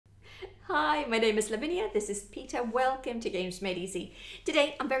Hi, my name is Lavinia, this is Peter, welcome to Games Made Easy.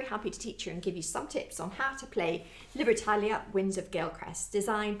 Today I'm very happy to teach you and give you some tips on how to play Libertalia Winds of Galecrest,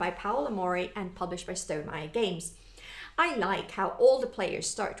 designed by Paolo Mori and published by StoneMaier Games. I like how all the players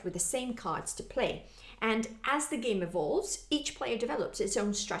start with the same cards to play, and as the game evolves, each player develops its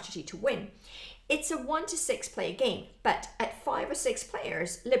own strategy to win. It's a 1 to 6 player game, but at 5 or 6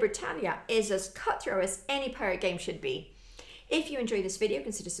 players, Libertalia is as cutthroat as any pirate game should be. If you enjoyed this video,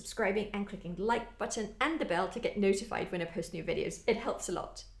 consider subscribing and clicking the like button and the bell to get notified when I post new videos. It helps a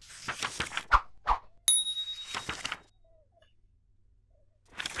lot.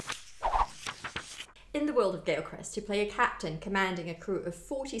 In the world of Galecrest, you play a captain commanding a crew of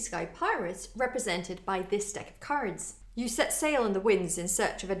 40 sky pirates represented by this deck of cards. You set sail on the winds in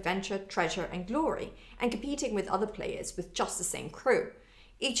search of adventure, treasure and glory, and competing with other players with just the same crew.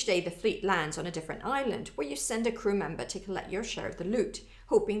 Each day the fleet lands on a different island where you send a crew member to collect your share of the loot,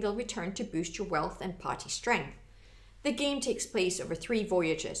 hoping they'll return to boost your wealth and party strength. The game takes place over 3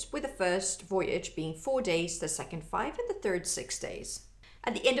 voyages, with the first voyage being 4 days, the second 5 and the third 6 days.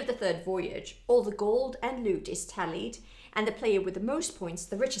 At the end of the third voyage, all the gold and loot is tallied, and the player with the most points,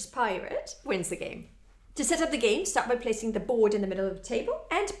 the richest pirate, wins the game. To set up the game, start by placing the board in the middle of the table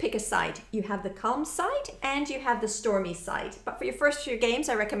and pick a side. You have the calm side and you have the stormy side, but for your first few games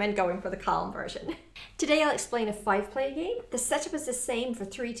I recommend going for the calm version. Today I'll explain a 5-player game. The setup is the same for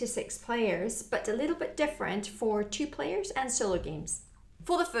 3 to 6 players, but a little bit different for 2 players and solo games.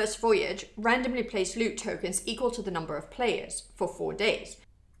 For the first voyage, randomly place loot tokens equal to the number of players for 4 days.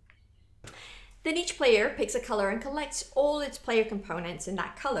 Then each player picks a color and collects all its player components in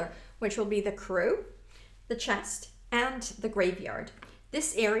that color, which will be the crew, the chest and the graveyard.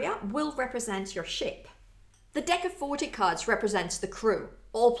 This area will represent your ship. The deck of 40 cards represents the crew.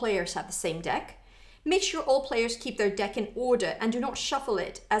 All players have the same deck. Make sure all players keep their deck in order and do not shuffle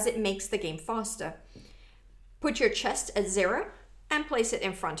it, as it makes the game faster. Put your chest at 0 and place it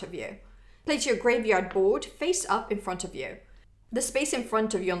in front of you. Place your graveyard board face up in front of you. The space in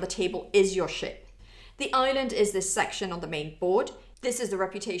front of you on the table is your ship. The island is this section on the main board. This is the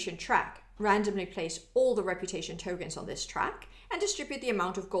reputation track. Randomly place all the reputation tokens on this track and distribute the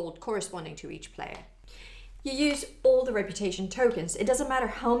amount of gold corresponding to each player. You use all the reputation tokens. It doesn't matter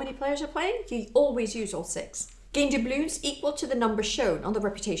how many players are playing, you always use all 6. Gain doubloons equal to the number shown on the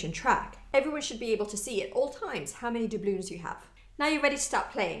reputation track. Everyone should be able to see at all times how many doubloons you have. Now you're ready to start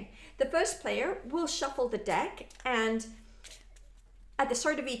playing. The first player will shuffle the deck, and at the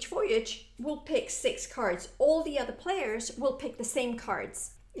start of each voyage, we'll pick 6 cards. All the other players will pick the same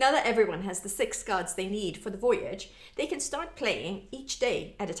cards. Now that everyone has the 6 cards they need for the voyage, they can start playing each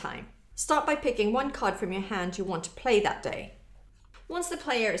day at a time. Start by picking 1 card from your hand you want to play that day. Once the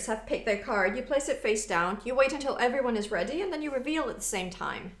players have picked their card, you place it face down, you wait until everyone is ready, and then you reveal at the same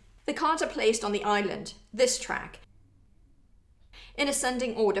time. The cards are placed on the island, this track, in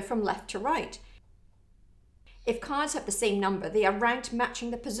ascending order from left to right. If cards have the same number, they are ranked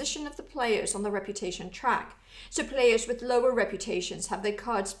matching the position of the players on the reputation track, so players with lower reputations have their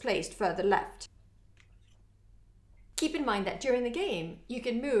cards placed further left. Keep in mind that during the game, you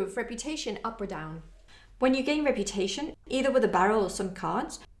can move reputation up or down. When you gain reputation, either with a barrel or some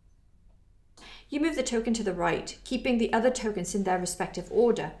cards, you move the token to the right, keeping the other tokens in their respective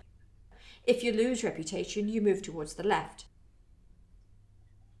order. If you lose reputation, you move towards the left.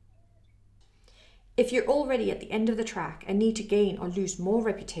 If you're already at the end of the track and need to gain or lose more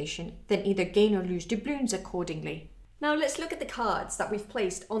reputation, then either gain or lose doubloons accordingly. Now let's look at the cards that we've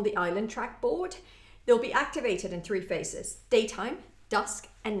placed on the island track board. They'll be activated in 3 phases: daytime, dusk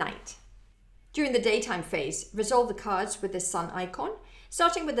and night. During the daytime phase, resolve the cards with the sun icon,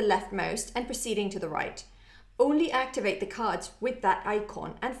 starting with the leftmost and proceeding to the right. Only activate the cards with that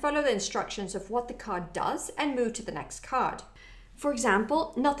icon and follow the instructions of what the card does and move to the next card. For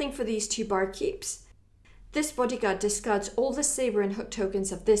example, nothing for these 2 barkeeps. This bodyguard discards all the saber and hook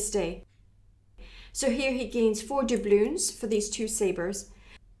tokens of this day. So here he gains 4 doubloons for these 2 sabers.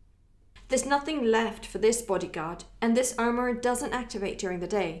 There's nothing left for this bodyguard, and this armor doesn't activate during the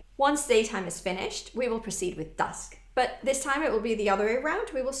day. Once daytime is finished, we will proceed with dusk. But this time it will be the other way around.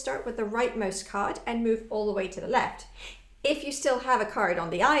 We will start with the rightmost card and move all the way to the left. If you still have a card on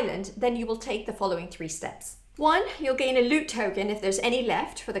the island, then you will take the following 3 steps. 1, you'll gain a loot token if there's any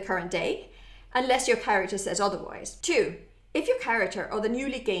left for the current day, unless your character says otherwise. 2, if your character or the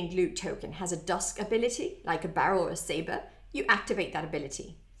newly gained loot token has a dusk ability, like a barrel or a saber, you activate that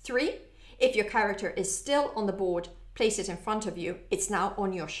ability. 3, if your character is still on the board, place it in front of you. It's now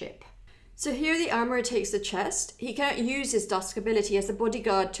on your ship. So here the armorer takes the chest. He can't use his dusk ability as the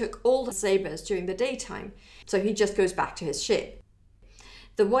bodyguard took all the sabers during the daytime, so he just goes back to his ship.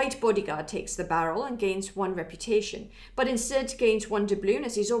 The white bodyguard takes the barrel and gains 1 reputation, but instead gains 1 doubloon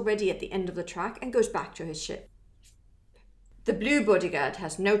as he's already at the end of the track and goes back to his ship. The blue bodyguard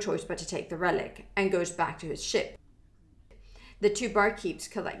has no choice but to take the relic and goes back to his ship. The 2 barkeeps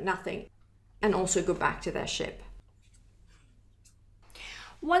collect nothing and also go back to their ship.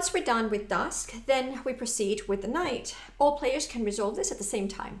 Once we're done with dusk, then we proceed with the night. All players can resolve this at the same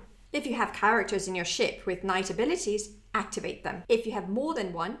time. If you have characters in your ship with night abilities, activate them. If you have more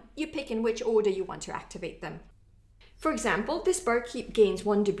than one, you pick in which order you want to activate them. For example, this barkeep gains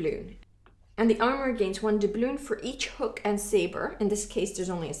 1 doubloon, and the armorer gains 1 doubloon for each hook and saber. In this case, there's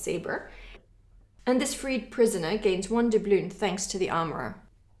only a saber. And this freed prisoner gains 1 doubloon thanks to the armorer.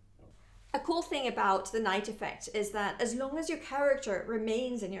 A cool thing about the night effect is that as long as your character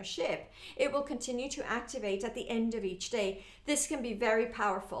remains in your ship, it will continue to activate at the end of each day. This can be very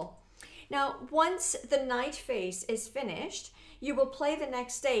powerful. Now, once the night phase is finished, you will play the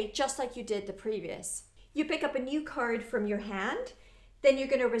next day just like you did the previous. You pick up a new card from your hand, then you're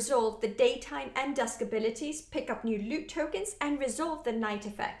going to resolve the daytime and dusk abilities, pick up new loot tokens, and resolve the night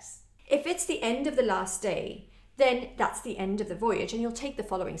effects. If it's the end of the last day, then that's the end of the voyage and you'll take the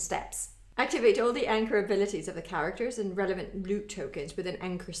following steps. Activate all the anchor abilities of the characters and relevant loot tokens with an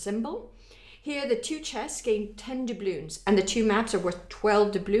anchor symbol. Here the 2 chests gain 10 doubloons and the 2 maps are worth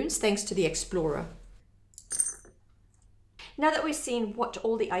 12 doubloons thanks to the explorer. Now that we've seen what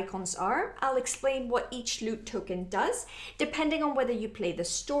all the icons are, I'll explain what each loot token does, depending on whether you play the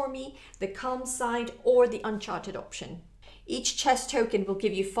stormy, the calm side, or the uncharted option. Each chest token will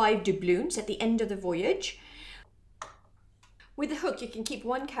give you 5 doubloons at the end of the voyage. With the hook, you can keep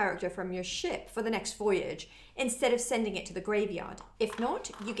 1 character from your ship for the next voyage, instead of sending it to the graveyard. If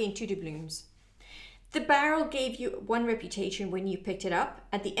not, you gain 2 doubloons. The barrel gave you 1 reputation when you picked it up.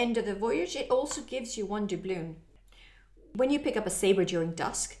 At the end of the voyage, it also gives you 1 doubloon. When you pick up a saber during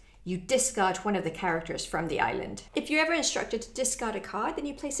dusk, you discard 1 of the characters from the island. If you're ever instructed to discard a card, then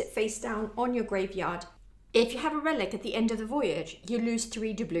you place it face down on your graveyard. If you have a relic at the end of the voyage, you lose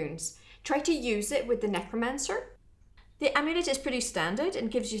 3 doubloons. Try to use it with the necromancer. The amulet is pretty standard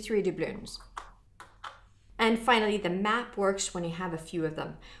and gives you 3 doubloons. And finally, the map works when you have a few of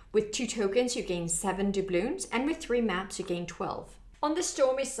them. With 2 tokens, you gain 7 doubloons, and with 3 maps, you gain 12. On the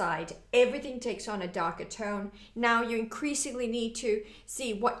stormy side, everything takes on a darker tone. Now you increasingly need to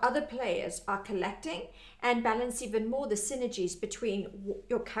see what other players are collecting and balance even more the synergies between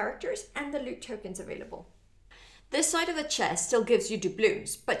your characters and the loot tokens available. This side of the chest still gives you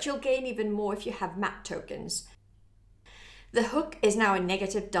doubloons, but you'll gain even more if you have map tokens. The hook is now a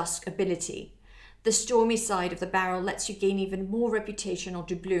negative dusk ability. The stormy side of the barrel lets you gain even more reputational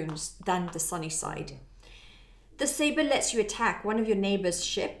doubloons than the sunny side. The saber lets you attack one of your neighbor's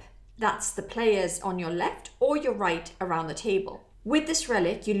ship, that's the players on your left or your right around the table. With this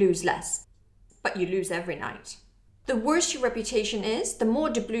relic, you lose less, but you lose every night. The worse your reputation is, the more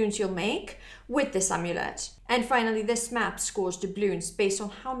doubloons you'll make with this amulet. And finally, this map scores doubloons based on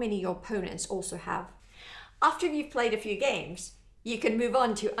how many your opponents also have. After you've played a few games, you can move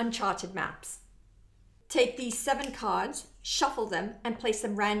on to uncharted maps. Take these 7 cards, shuffle them, and place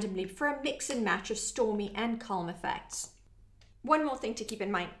them randomly for a mix and match of stormy and calm effects. One more thing to keep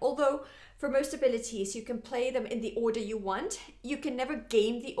in mind, although for most abilities you can play them in the order you want, you can never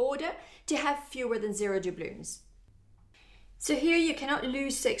game the order to have fewer than 0 doubloons. So here you cannot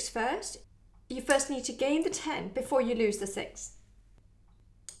lose 6 first, you first need to gain the 10 before you lose the 6.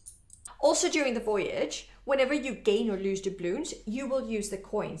 Also during the voyage, whenever you gain or lose doubloons, you will use the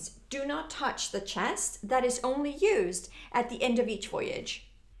coins. Do not touch the chest, that is only used at the end of each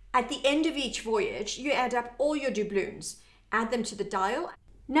voyage. At the end of each voyage, you add up all your doubloons, add them to the dial.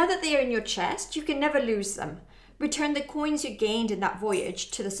 Now that they are in your chest, you can never lose them. Return the coins you gained in that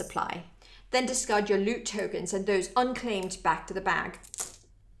voyage to the supply. Then discard your loot tokens and those unclaimed back to the bag.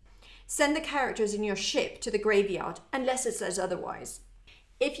 Send the characters in your ship to the graveyard, unless it says otherwise.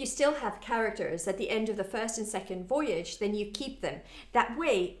 If you still have characters at the end of the first and second voyage, then you keep them. That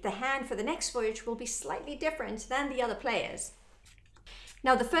way, the hand for the next voyage will be slightly different than the other players.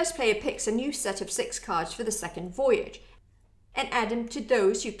 Now, the first player picks a new set of 6 cards for the second voyage and add them to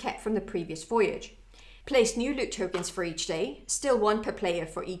those you kept from the previous voyage. Place new loot tokens for each day, still 1 per player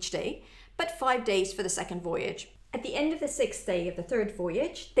for each day, but 5 days for the second voyage. At the end of the 6th day of the third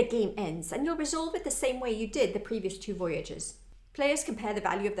voyage, the game ends and you'll resolve it the same way you did the previous 2 voyages. Players compare the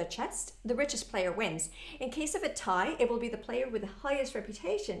value of their chest. The richest player wins. In case of a tie, it will be the player with the highest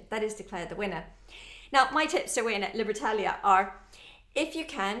reputation that is declared the winner. Now, my tips to win at Libertalia are, if you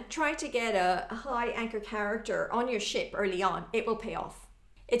can, try to get a high anchor character on your ship early on. It will pay off.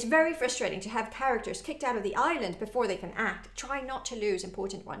 It's very frustrating to have characters kicked out of the island before they can act. Try not to lose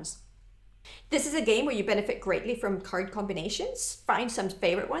important ones. This is a game where you benefit greatly from card combinations. Find some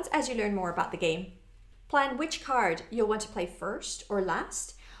favourite ones as you learn more about the game. Plan which card you'll want to play first or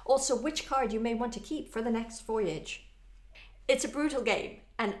last. Also, which card you may want to keep for the next voyage. It's a brutal game,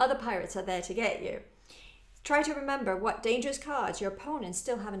 and other pirates are there to get you. Try to remember what dangerous cards your opponents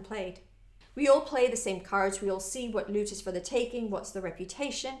still haven't played. We all play the same cards, we all see what loot is for the taking, what's the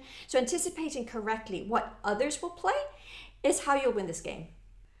reputation, so anticipating correctly what others will play is how you'll win this game.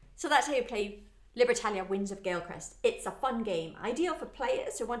 So that's how you play Libertalia Winds of Galecrest. It's a fun game, ideal for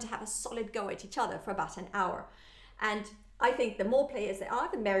players who want to have a solid go at each other for about an hour. And I think the more players there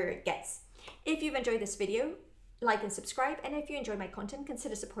are, the merrier it gets. If you've enjoyed this video, like and subscribe, and if you enjoy my content,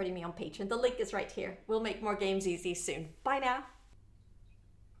 consider supporting me on Patreon. The link is right here. We'll make more games easy soon. Bye now.